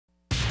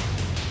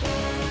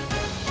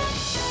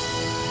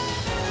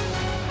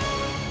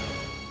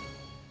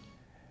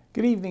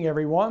Good evening,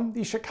 everyone.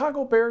 The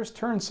Chicago Bears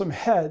turned some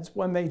heads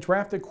when they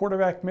drafted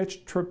quarterback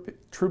Mitch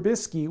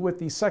Trubisky with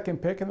the second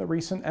pick in the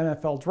recent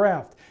NFL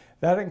draft.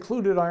 That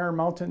included Iron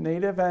Mountain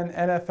native and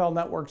NFL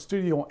Network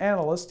studio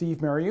analyst Steve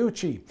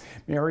Mariucci.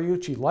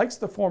 Mariucci likes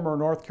the former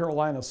North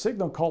Carolina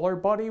Signal caller,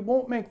 but he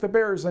won't make the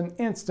Bears an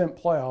instant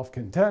playoff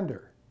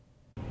contender.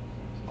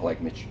 I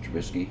like Mitch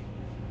Trubisky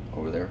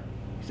over there.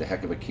 He's a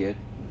heck of a kid.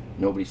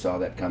 Nobody saw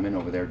that coming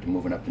over there to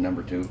moving up to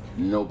number 2.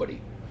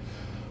 Nobody.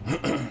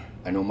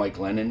 I know Mike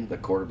Lennon, the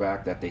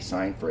quarterback that they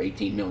signed for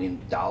 $18 million,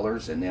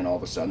 and then all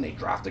of a sudden they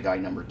draft a guy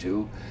number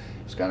 2.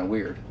 It's kind of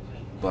weird,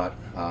 but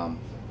I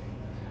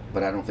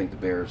don't think the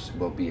Bears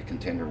will be a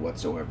contender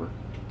whatsoever.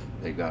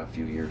 They've got a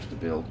few years to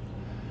build,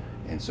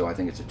 and so I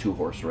think it's a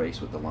 2-horse race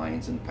with the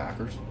Lions and the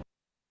Packers.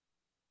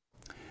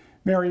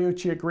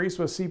 Mariucci agrees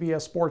with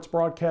CBS Sports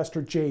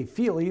broadcaster Jay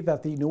Feely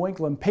that the New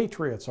England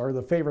Patriots are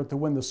the favorite to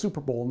win the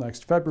Super Bowl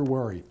next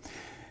February.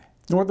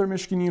 Northern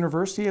Michigan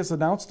University has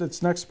announced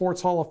its next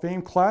Sports Hall of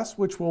Fame class,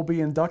 which will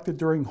be inducted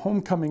during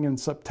homecoming in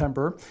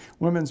September.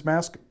 Women's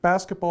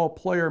basketball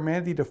player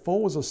Mandy Defoe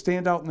was a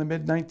standout in the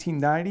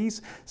mid-1990s,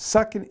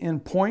 second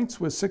in points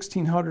with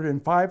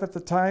 1,605 at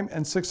the time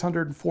and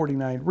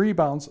 649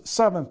 rebounds,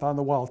 7th on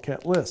the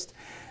Wildcat list.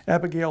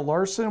 Abigail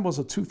Larson was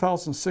a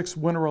 2006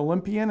 Winter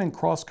Olympian in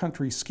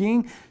cross-country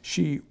skiing.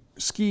 She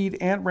skied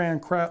and ran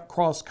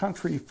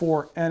cross-country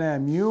for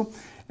NMU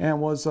and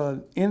was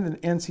in the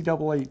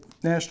NCAA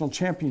National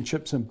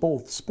Championships in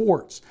both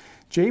sports.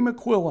 Jay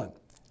McQuillan,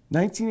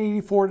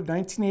 1984 to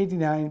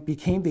 1989,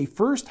 became the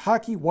first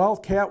hockey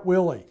Wildcat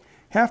Willie.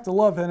 Have to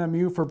love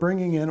NMU for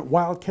bringing in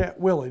Wildcat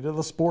Willie to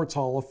the Sports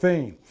Hall of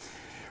Fame.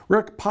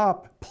 Rick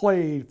Popp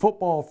played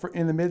football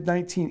in the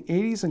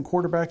mid-1980s and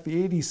quarterbacked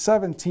the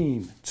 '87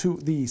 team to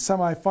the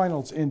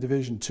semifinals in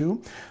Division II.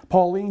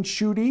 Pauline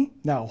Schutte,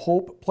 now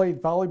Hope,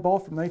 played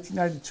volleyball from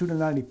 1992 to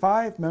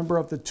 95, member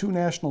of the 2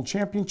 national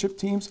championship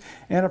teams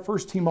and a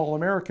first-team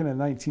All-American in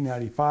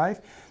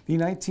 1995. The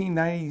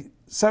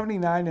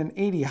 1979 and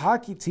 80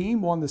 hockey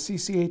team won the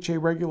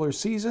CCHA regular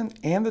season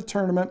and the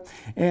tournament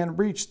and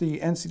reached the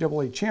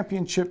NCAA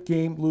championship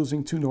game,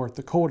 losing to North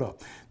Dakota.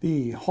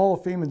 The Hall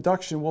of Fame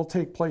induction will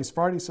take place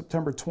Friday,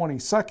 September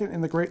 22nd in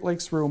the Great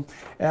Lakes Room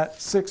at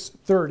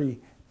 6:30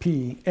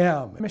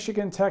 p.m.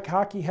 Michigan Tech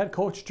hockey head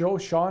coach Joe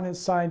Shawn has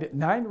signed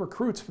 9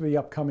 recruits for the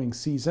upcoming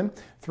season.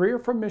 3 are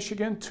from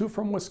Michigan, 2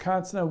 from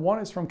Wisconsin, and 1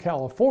 is from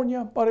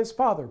California, but his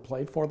father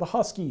played for the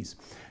Huskies.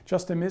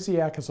 Justin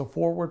Miziak is a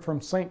forward from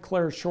St.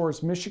 Clair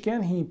Shores,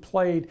 Michigan. He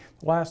played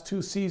the last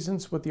 2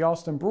 seasons with the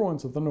Austin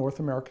Bruins of the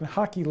North American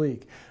Hockey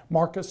League.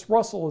 Marcus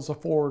Russell is a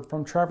forward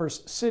from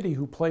Traverse City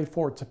who played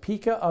for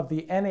Topeka of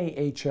the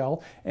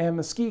NAHL and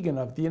Muskegon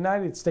of the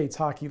United States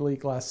Hockey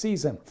League last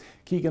season.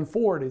 Keegan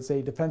Ford is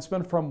a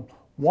defenseman from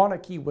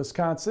Waunakee,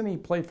 Wisconsin. He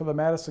played for the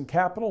Madison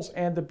Capitals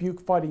and Dubuque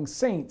Fighting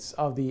Saints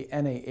of the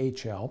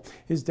NAHL.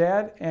 His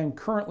dad and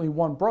currently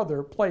one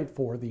brother played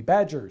for the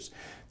Badgers.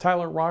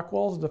 Tyler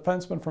Rockwell is a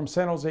defenseman from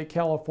San Jose,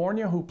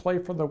 California, who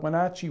played for the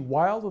Wenatchee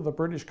Wild of the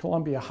British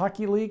Columbia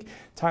Hockey League.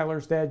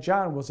 Tyler's dad,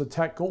 John, was a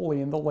Tech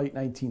goalie in the late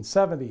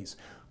 1970s.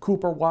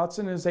 Cooper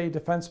Watson is a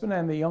defenseman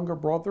and the younger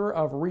brother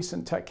of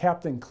recent Tech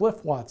captain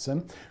Cliff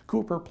Watson.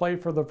 Cooper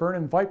played for the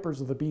Vernon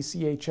Vipers of the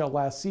BCHL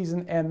last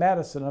season and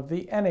Madison of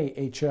the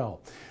NAHL.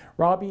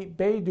 Robbie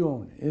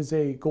Baydoun is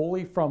a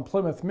goalie from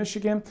Plymouth,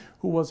 Michigan,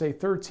 who was a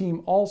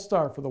 3rd-team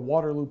All-Star for the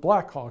Waterloo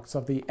Blackhawks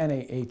of the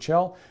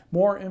NAHL.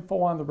 More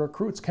info on the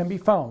recruits can be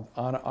found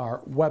on our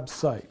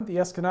website. The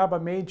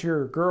Escanaba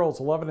Major girls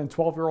 11 and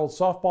 12-year-old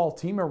softball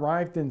team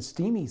arrived in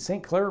steamy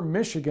St. Clair,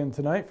 Michigan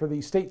tonight for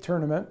the state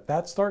tournament.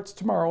 That starts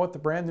tomorrow at the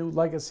brand new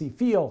Legacy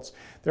Fields.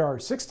 There are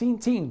 16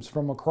 teams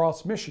from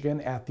across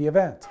Michigan at the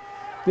event.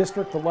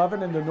 District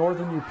 11 in the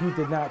Northern UP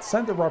did not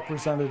send a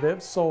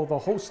representative, so the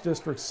host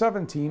District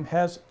 7 team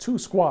has 2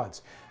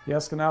 squads. The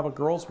Escanaba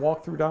girls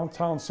walked through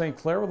downtown St.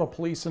 Clair with a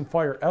police and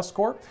fire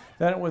escort.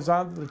 Then it was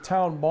on to the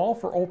town mall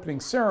for opening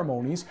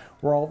ceremonies,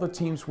 where all the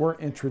teams were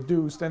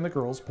introduced and the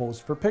girls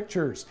posed for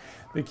pictures.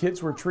 The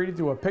kids were treated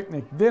to a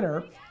picnic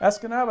dinner.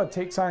 Escanaba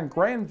takes on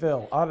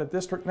Granville out of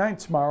District 9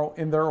 tomorrow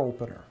in their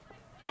opener.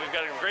 We've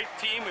got a great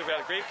team, we've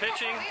got great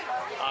pitching,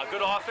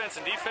 good offense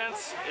and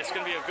defense. It's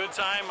going to be a good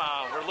time.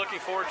 We're looking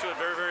forward to it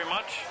very, very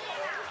much.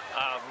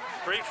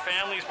 Great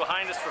families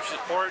behind us for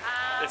support.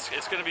 It's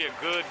going to be a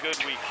good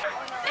week.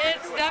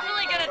 It's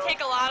definitely going to take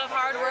a lot of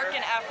hard work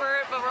and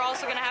effort, but we're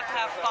also going to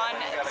have fun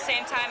at the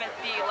same time and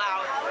be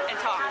loud and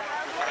talk.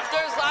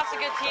 There's lots of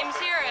good teams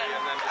here, and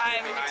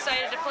I'm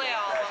excited to play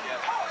all of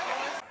them.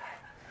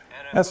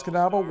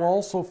 Escanaba will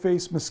also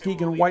face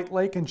Muskegon, White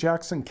Lake, and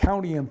Jackson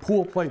County in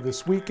pool play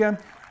this weekend.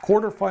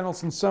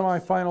 Quarterfinals and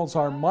semifinals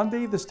are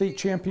Monday. The state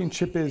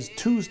championship is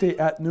Tuesday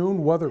at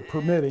noon, weather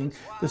permitting.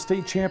 The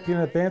state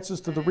champion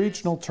advances to the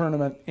regional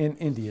tournament in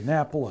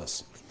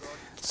Indianapolis.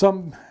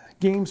 Some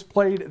Games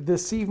played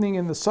this evening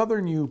in the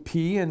Southern UP.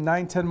 In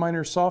 9-10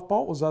 minor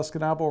softball was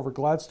Escanaba over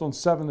Gladstone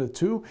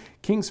 7-2.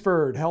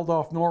 Kingsford held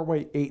off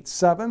Norway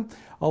 8-7.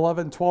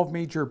 11-12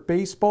 major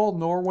baseball,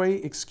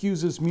 Norway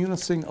excuses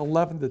Munising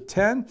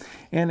 11-10.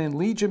 And in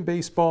Legion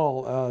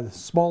baseball, a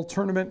small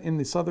tournament in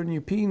the Southern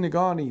UP,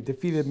 Negaunee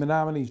defeated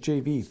Menominee's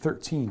JV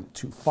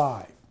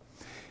 13-5.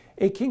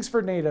 A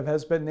Kingsford native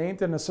has been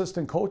named an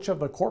assistant coach of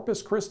the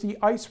Corpus Christi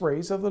Ice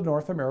Rays of the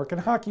North American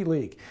Hockey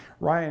League.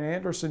 Ryan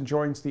Anderson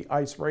joins the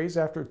Ice Rays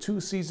after 2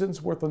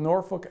 seasons with the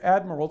Norfolk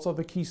Admirals of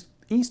the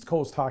East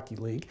Coast Hockey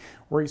League,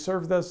 where he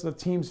served as the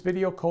team's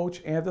video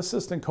coach and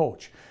assistant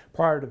coach.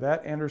 Prior to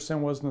that,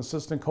 Anderson was an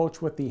assistant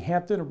coach with the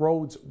Hampton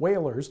Roads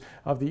Whalers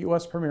of the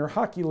U.S. Premier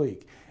Hockey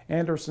League.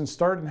 Anderson's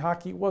start in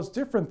hockey was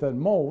different than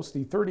most.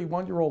 The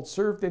 31-year-old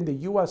served in the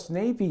U.S.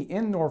 Navy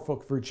in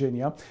Norfolk,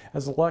 Virginia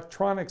as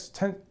electronics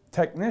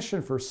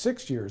technician for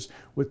 6 years,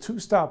 with 2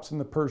 stops in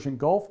the Persian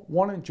Gulf,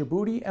 1 in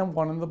Djibouti and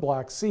 1 in the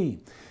Black Sea.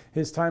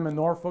 His time in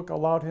Norfolk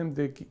allowed him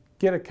to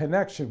get a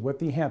connection with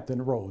the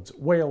Hampton Roads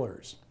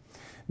Whalers.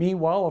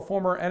 Meanwhile, a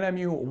former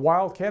NMU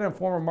Wildcat and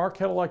former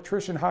Marquette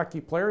Electrician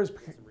hockey player has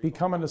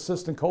become an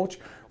assistant coach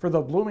for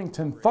the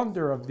Bloomington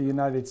Thunder of the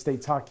United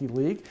States Hockey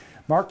League.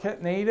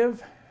 Marquette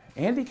native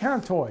Andy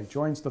Contoy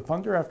joins the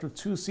Thunder after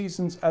 2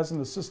 seasons as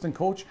an assistant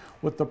coach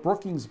with the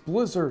Brookings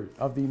Blizzard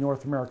of the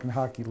North American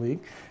Hockey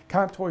League.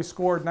 Contoy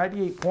scored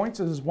 98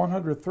 points in his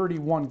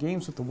 131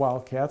 games with the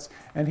Wildcats,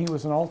 and he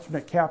was an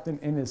alternate captain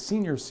in his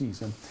senior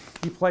season.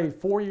 He played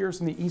 4 years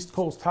in the East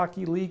Coast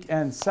Hockey League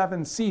and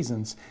 7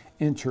 seasons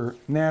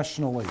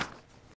internationally.